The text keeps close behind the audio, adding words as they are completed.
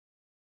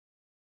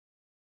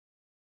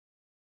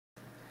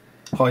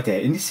Hi there,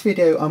 in this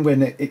video I'm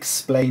going to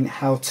explain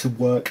how to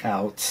work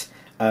out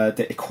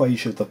the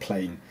equation of the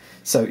plane.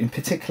 So in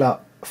particular,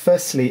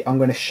 firstly I'm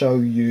going to show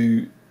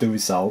you the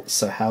result,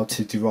 so how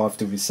to derive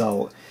the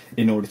result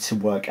in order to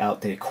work out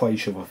the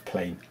equation of a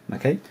plane.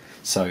 Okay,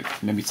 so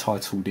let me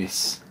title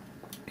this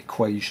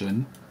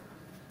equation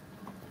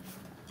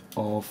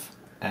of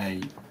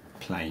a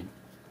plane.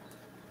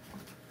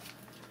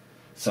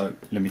 So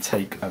let me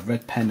take a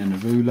red pen and a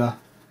ruler,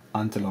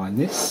 underline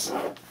this.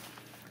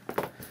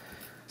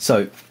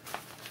 So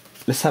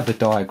let's have a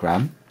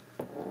diagram.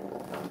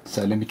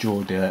 So let me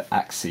draw the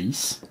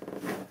axes.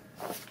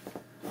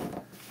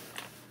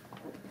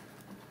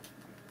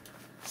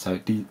 So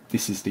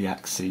this is the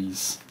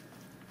axes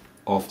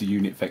of the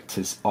unit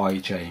vectors I,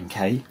 j and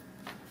k.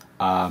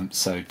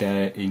 So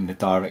they're in the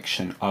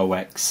direction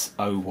OX,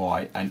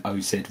 OY and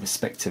OZ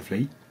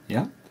respectively.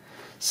 Yeah.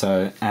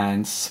 So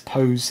and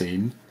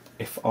supposing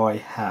if I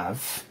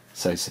have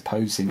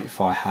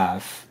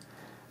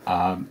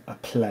a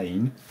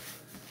plane.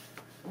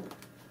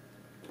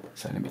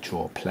 So let me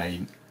draw a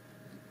plane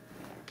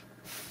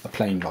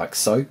like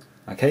so,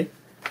 okay?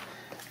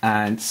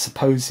 And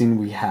supposing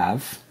we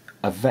have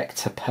a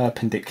vector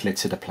perpendicular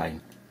to the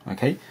plane,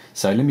 okay?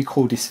 So let me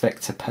call this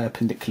vector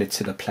perpendicular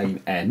to the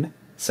plane n.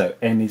 So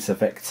n is a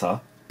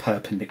vector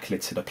perpendicular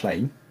to the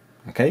plane,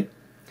 okay?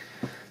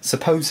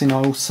 Supposing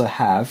I also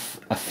have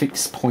a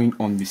fixed point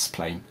on this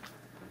plane.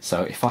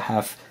 So if I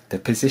have the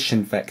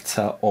position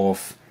vector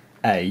of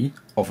a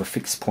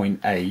fixed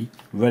point A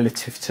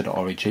relative to the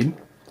origin,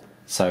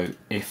 so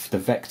if the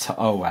vector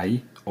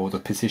OA or the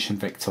position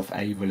vector of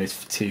A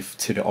relative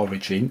to the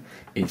origin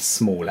is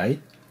small a,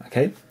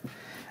 okay,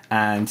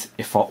 and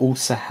if I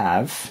also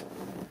have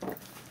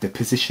the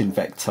position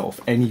vector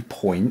of any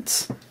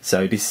point,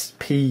 so this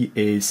P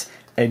is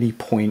any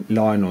point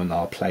lying on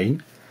our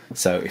plane,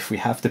 so if we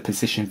have the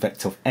position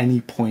vector of any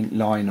point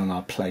lying on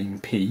our plane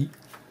P,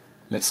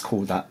 let's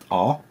call that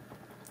R,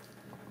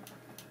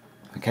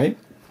 okay.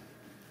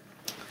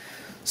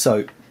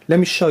 So let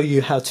me show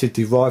you how to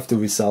derive the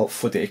result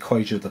for the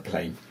equation of the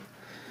plane.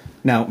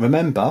 Now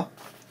remember,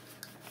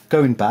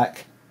 going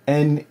back,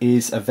 n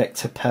is a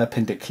vector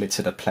perpendicular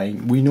to the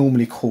plane. We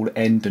normally call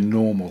n the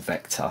normal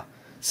vector.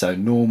 So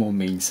normal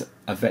means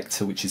a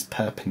vector which is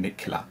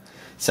perpendicular.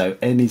 So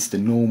n is the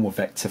normal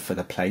vector for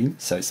the plane.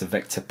 So it's a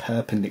vector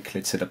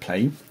perpendicular to the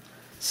plane.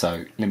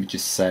 So let me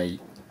just say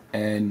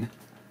n,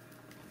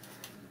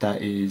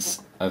 that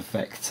is a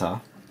vector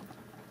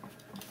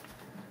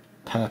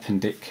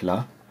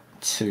perpendicular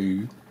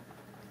to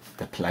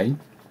the plane.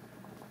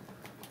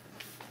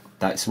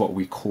 That's what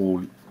we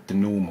call the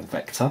normal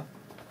vector.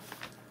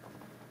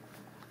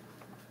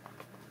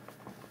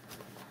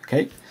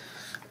 Okay,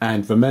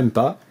 and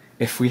remember,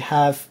 if we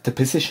have the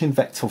position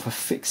vector of a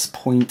fixed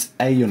point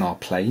A on our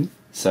plane,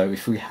 so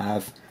if we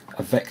have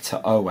a vector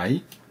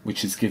OA,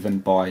 which is given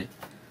by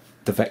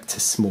the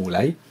vector small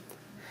a,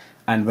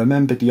 and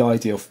remember the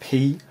idea of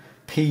P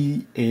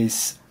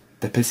is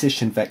the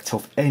position vector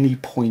of any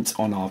point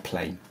on our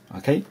plane,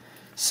 okay?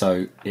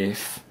 So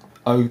if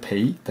OP,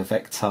 the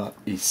vector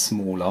is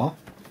small r.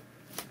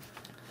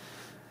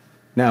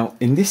 Now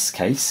in this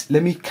case,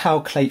 let me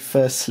calculate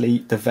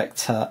firstly the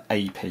vector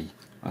AP,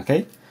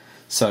 okay?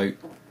 So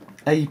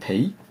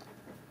AP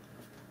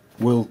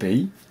will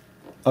be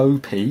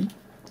OP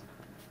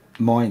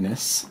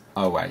minus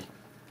OA,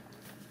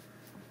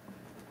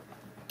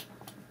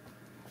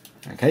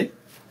 okay?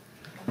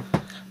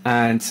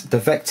 And the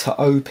vector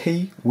OP,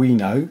 we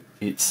know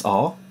it's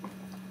R,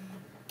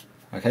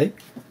 okay,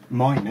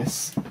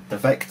 minus the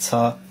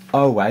vector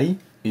OA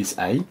is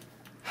A.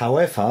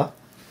 However,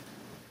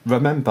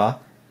 remember,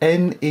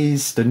 n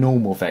is the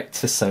normal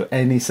vector, so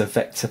n is a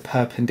vector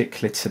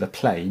perpendicular to the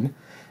plane,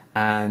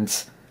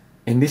 and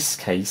in this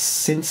case,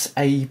 since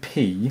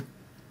AP,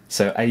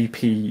 so AP,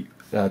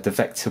 the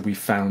vector we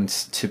found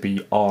to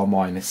be R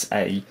minus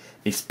A,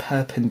 is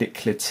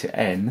perpendicular to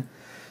n.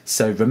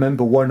 So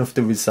remember one of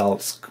the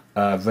results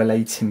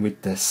relating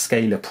with the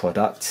scalar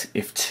product,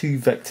 if two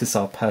vectors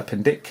are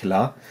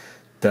perpendicular,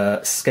 the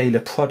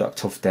scalar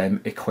product of them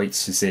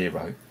equates to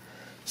 0.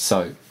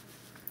 So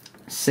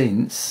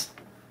since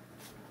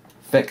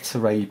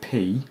vector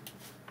AP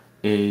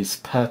is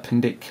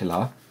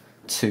perpendicular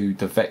to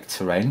the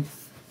vector n,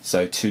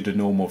 so to the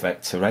normal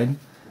vector n,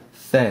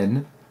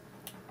 then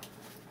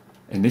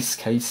in this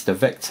case the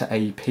vector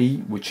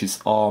AP, which is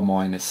R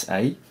minus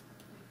A,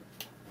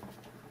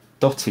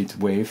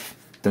 dotted with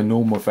the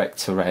normal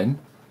vector n,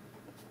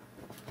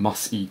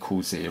 must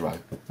equal 0,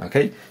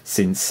 okay,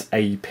 since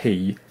AP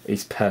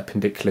is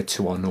perpendicular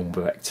to our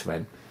normal vector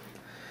n.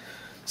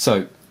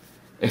 So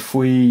if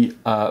we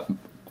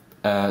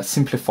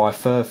simplify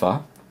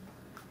further,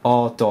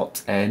 R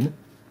dot n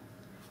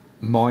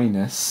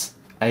minus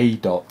A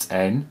dot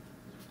n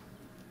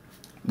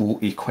will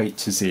equate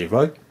to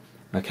 0,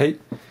 okay,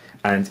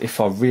 and if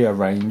I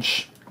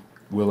rearrange,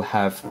 we'll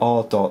have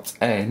R dot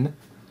n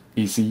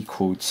is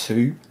equal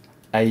to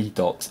A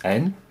dot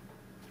n,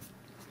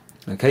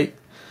 okay,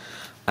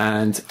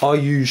 and I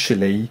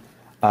usually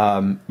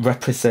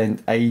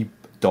represent A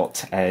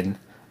dot n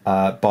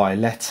by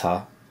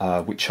letter,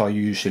 which I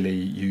usually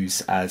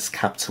use as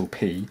capital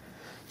P.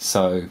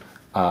 So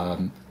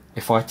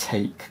if I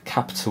take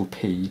capital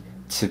P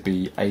to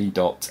be A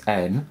dot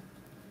n,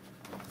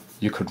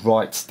 you could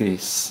write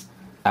this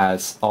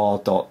as R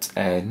dot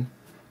n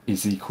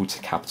is equal to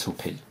capital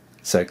P.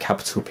 So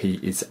capital P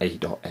is A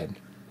dot n.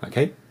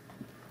 Okay?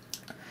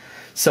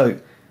 So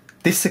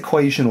this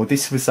equation, or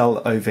this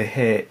result over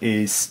here,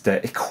 is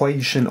the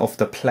equation of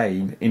the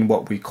plane in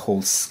what we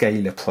call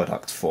scalar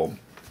product form.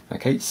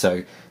 Okay,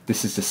 so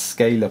this is the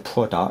scalar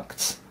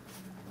product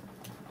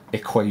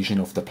equation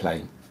of the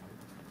plane.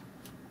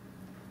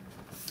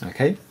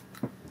 Okay,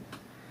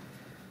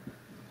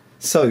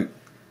 so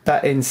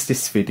that ends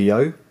this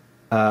video.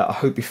 I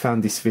hope you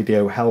found this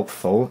video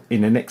helpful.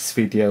 In the next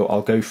video,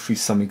 I'll go through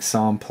some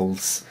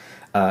examples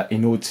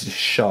in order to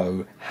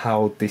show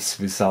how this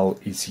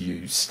result is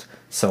used.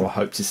 So I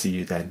hope to see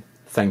you then.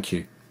 Thank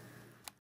you.